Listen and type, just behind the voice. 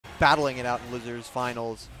battling it out in losers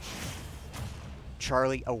finals.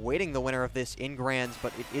 Charlie awaiting the winner of this in Grands,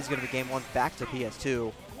 but it is going to be game one back to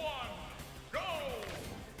PS2.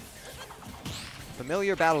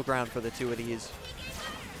 Familiar battleground for the two of these.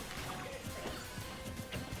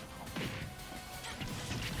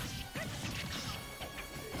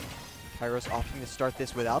 Kyros opting to start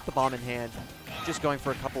this without the bomb in hand, just going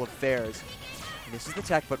for a couple of fairs. Misses the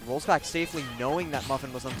tech, but rolls back safely, knowing that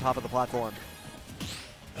Muffin was on top of the platform.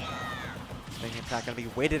 Spinning attack going to be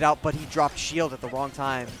waited out, but he dropped shield at the wrong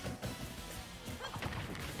time.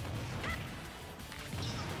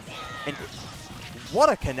 And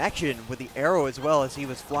what a connection with the arrow as well as he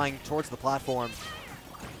was flying towards the platform.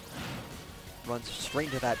 Runs straight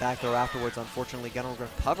into that back throw afterwards. Unfortunately, gonna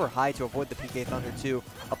recover high to avoid the PK Thunder 2.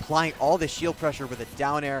 Applying all the shield pressure with a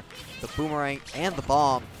down air, the boomerang, and the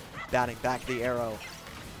bomb. Batting back the arrow.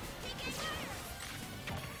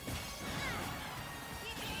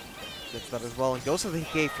 Gets that as well and goes for the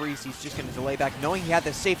PK freeze. He's just gonna delay back, knowing he had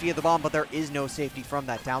the safety of the bomb, but there is no safety from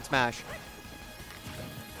that down smash.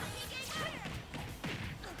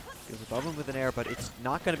 Goes above him with an air, but it's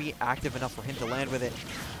not gonna be active enough for him to land with it.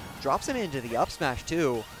 Drops him into the up smash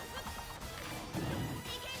too.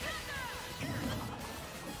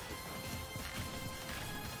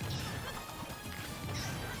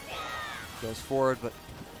 Goes forward, but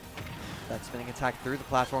that spinning attack through the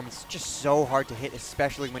platform is just so hard to hit,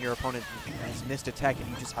 especially when your opponent has missed a tech and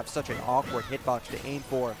you just have such an awkward hitbox to aim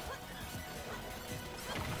for.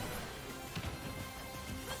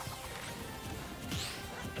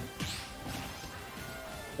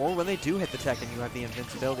 Or when they do hit the tech and you have the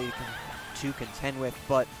invincibility to contend with,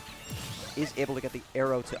 but is able to get the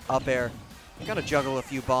arrow to up air. Gonna juggle a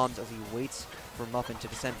few bombs as he waits for Muffin to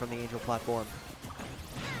descend from the Angel platform.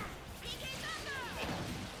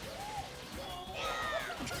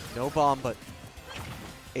 No bomb, but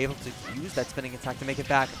able to use that spinning attack to make it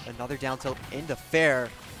back. Another down tilt into fair.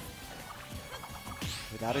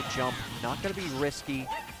 Without a jump, not gonna be risky.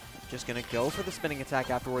 Just gonna go for the spinning attack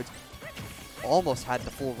afterwards. Almost had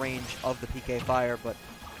the full range of the PK fire, but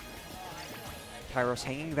Kyros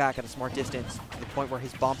hanging back at a smart distance to the point where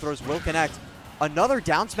his bomb throws will connect. Another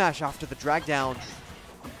down smash after the drag down.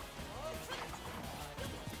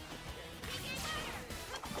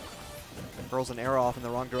 Throws an arrow off in the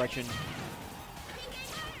wrong direction.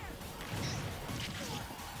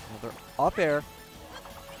 Another up air.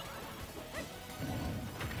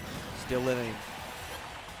 Still living.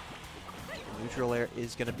 Neutral air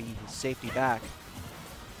is going to be his safety back.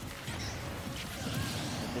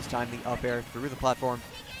 And this time the up air through the platform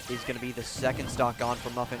is going to be the second stock gone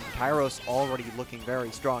from Muffin. Kyros already looking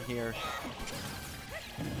very strong here.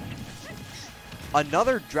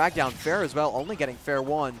 Another drag down fair as well, only getting fair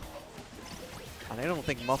one. And I don't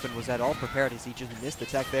think Muffin was at all prepared as he just missed the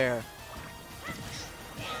tech there.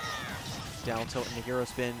 Down tilt into hero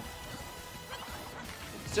spin.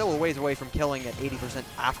 Still a ways away from killing at 80%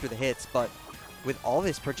 after the hits, but with all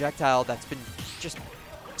this projectile that's been just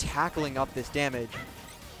tackling up this damage.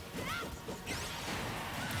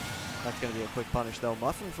 That's going to be a quick punish though.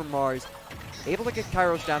 Muffin from Mars, able to get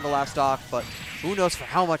Kyros down to last stock, but who knows for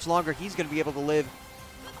how much longer he's going to be able to live.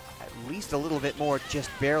 At least a little bit more, just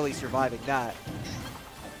barely surviving that.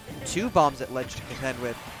 Two bombs at ledge to contend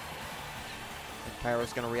with. And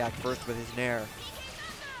Kyros going to react first with his nair.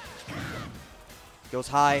 Goes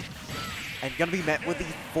high, and going to be met with the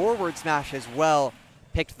forward smash as well.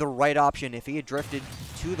 Picked the right option. If he had drifted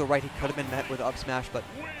to the right, he could have been met with up smash, but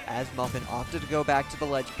as Muffin opted to go back to the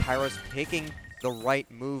ledge, Kyros picking the right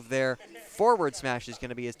move there. Forward smash is going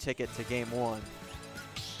to be his ticket to game one.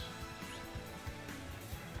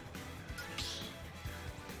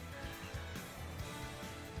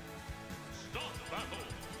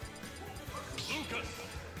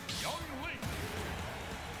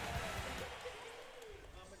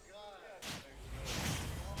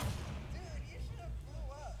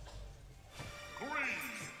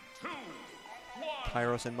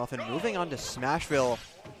 Kyros and Muffin moving on to Smashville.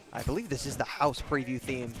 I believe this is the house preview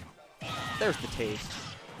theme. There's the taste.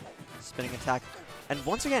 Spinning attack. And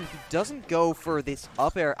once again, he doesn't go for this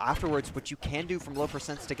up air afterwards, which you can do from low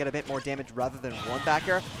percents to get a bit more damage rather than one back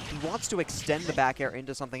air. He wants to extend the back air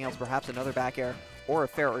into something else, perhaps another back air, or a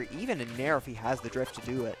fair, or even a nair if he has the drift to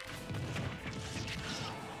do it.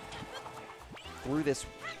 Through this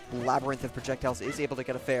labyrinth of projectiles, is able to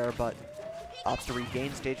get a fair, but opts to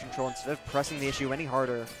regain stage control instead of pressing the issue any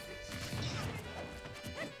harder.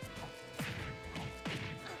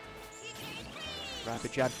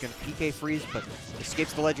 Rapid jab going to PK freeze, but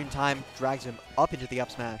escapes the ledge in time, drags him up into the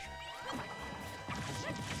up smash.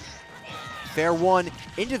 Fair one,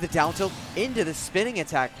 into the down tilt, into the spinning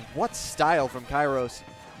attack. What style from Kyros.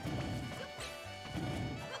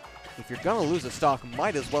 If you're gonna lose a stock,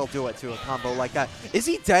 might as well do it to a combo like that. Is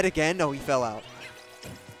he dead again? No, he fell out.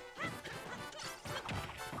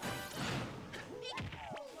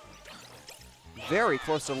 Very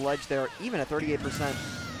close to the ledge there, even at 38%.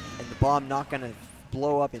 And the bomb not gonna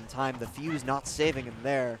blow up in time. The fuse not saving him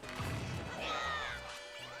there.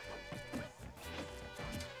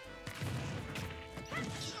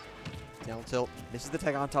 Down tilt, misses the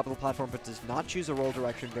tag on top of the platform, but does not choose a roll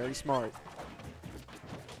direction. Very smart.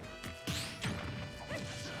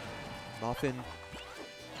 Muffin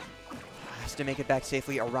has to make it back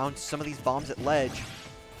safely around some of these bombs at ledge.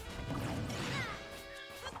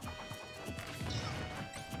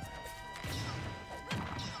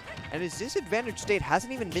 And his disadvantage state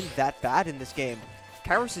hasn't even been that bad in this game.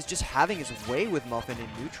 Kyros is just having his way with Muffin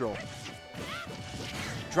in neutral.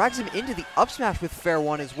 Drags him into the up smash with fair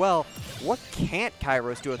one as well. What can't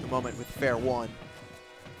Kyros do at the moment with fair one?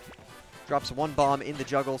 Drops one bomb in the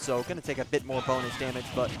juggle, so gonna take a bit more bonus damage,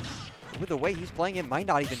 but with the way he's playing, it might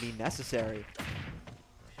not even be necessary.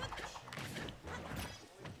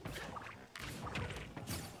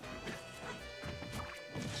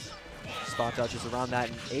 Spot dodges around that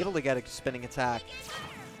and able to get a spinning attack.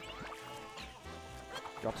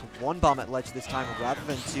 Drops one bomb at ledge this time rather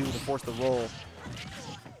than two to force the roll.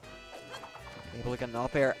 Able to get an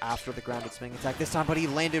up air after the grounded spinning attack this time, but he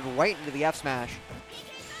landed right into the F smash.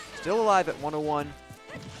 Still alive at 101.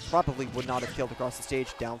 Probably would not have killed across the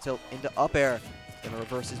stage. Down tilt into up air. Gonna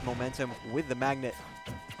reverse his momentum with the magnet.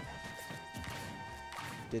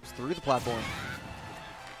 Dips through the platform.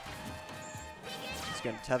 He's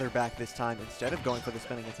gonna tether back this time instead of going for the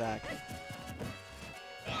spinning attack.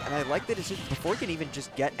 And I like the decision before he can even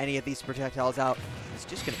just get any of these projectiles out. He's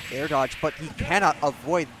just gonna air dodge, but he cannot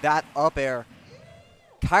avoid that up air.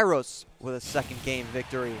 Kyros with a second game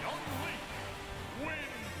victory.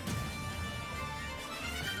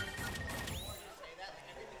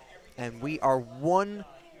 And we are one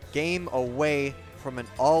game away from an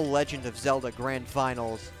All Legend of Zelda Grand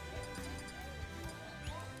Finals.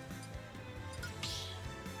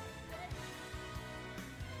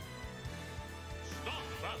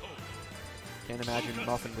 Can't imagine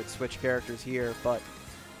Muffin would switch characters here, but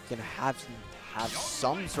gonna have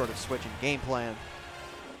some sort of switch in game plan.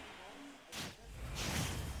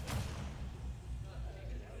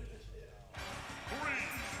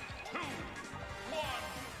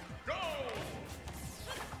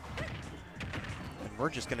 We're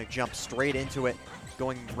just going to jump straight into it,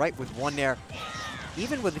 going right with one there.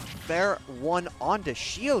 Even with fair one onto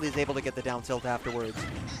shield, is able to get the down tilt afterwards.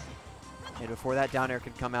 And before that down air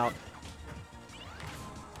can come out,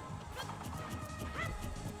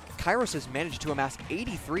 Kyros has managed to amass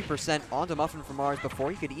 83% onto Muffin from Mars before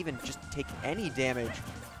he could even just take any damage.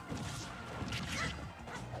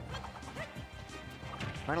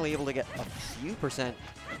 Finally able to get a few percent.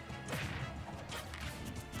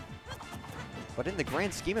 But in the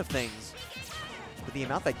grand scheme of things, with the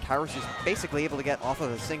amount that Kyros is basically able to get off of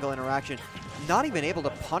a single interaction, not even able to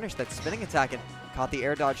punish that spinning attack, and caught the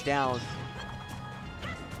air dodge down.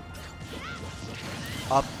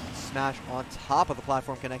 Up smash on top of the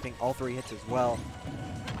platform, connecting all three hits as well.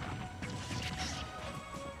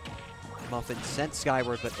 Muffin sent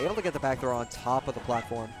skyward, but able to get the back throw on top of the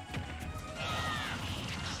platform.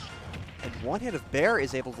 And one hit of Bear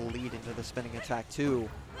is able to lead into the spinning attack too.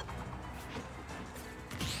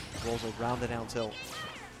 Rolls around the down tilt.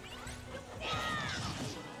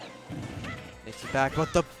 Makes it back,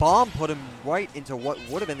 but the bomb put him right into what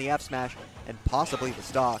would have been the F smash and possibly the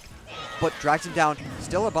stock. But drags him down,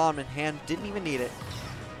 still a bomb in hand, didn't even need it.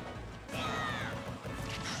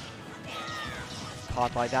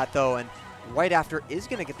 Caught by that though, and right after is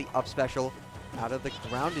going to get the up special out of the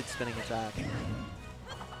grounded spinning attack.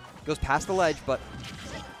 Goes past the ledge, but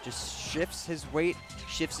just shifts his weight,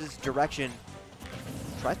 shifts his direction.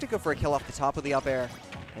 Tries to go for a kill off the top of the up air,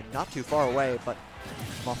 and not too far away, but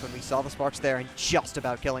Muffin, we saw the sparks there, and just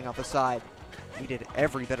about killing off the side. He did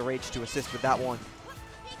every bit of rage to assist with that one.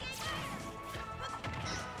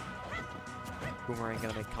 Boomerang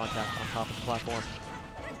gonna make contact on top of the platform.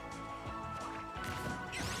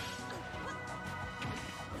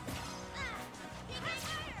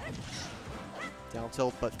 Down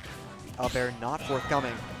tilt, but the up air not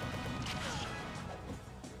forthcoming.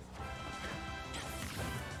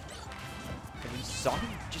 Saw him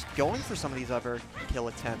just going for some of these other kill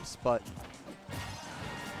attempts, but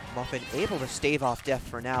Muffin able to stave off death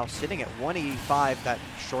for now, sitting at 185. That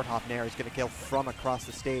short hop nair is going to kill from across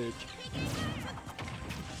the stage.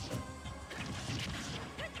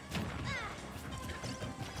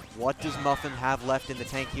 What does Muffin have left in the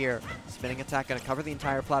tank here? Spinning attack going to cover the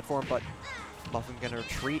entire platform, but Muffin going to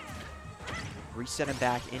retreat, reset him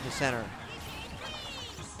back into center.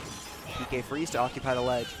 PK freeze to occupy the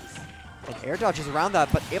ledge. And air dodges around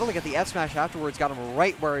that, but able to get the F smash afterwards, got him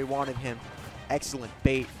right where he wanted him. Excellent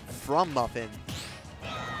bait from Muffin.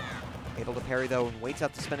 Able to parry though and waits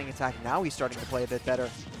out the spinning attack. Now he's starting to play a bit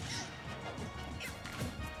better.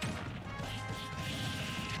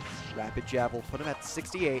 Rapid jab will put him at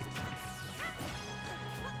 68.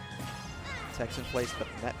 Tech's in place, but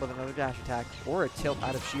met with another dash attack or a tilt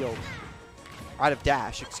out of shield. Out of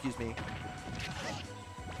dash, excuse me.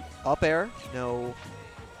 Up air, no.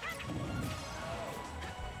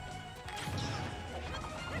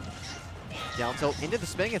 Down tilt into the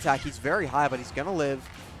spinning attack. He's very high, but he's going to live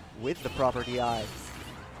with the proper DI.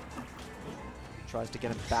 Tries to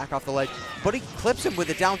get him back off the ledge, but he clips him with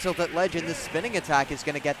the down tilt at ledge, and the spinning attack is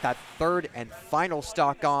going to get that third and final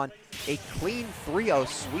stock on. A clean 3-0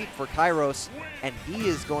 sweep for Kyros, and he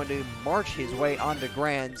is going to march his way onto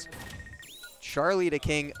Grands. Charlie the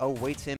King awaits him.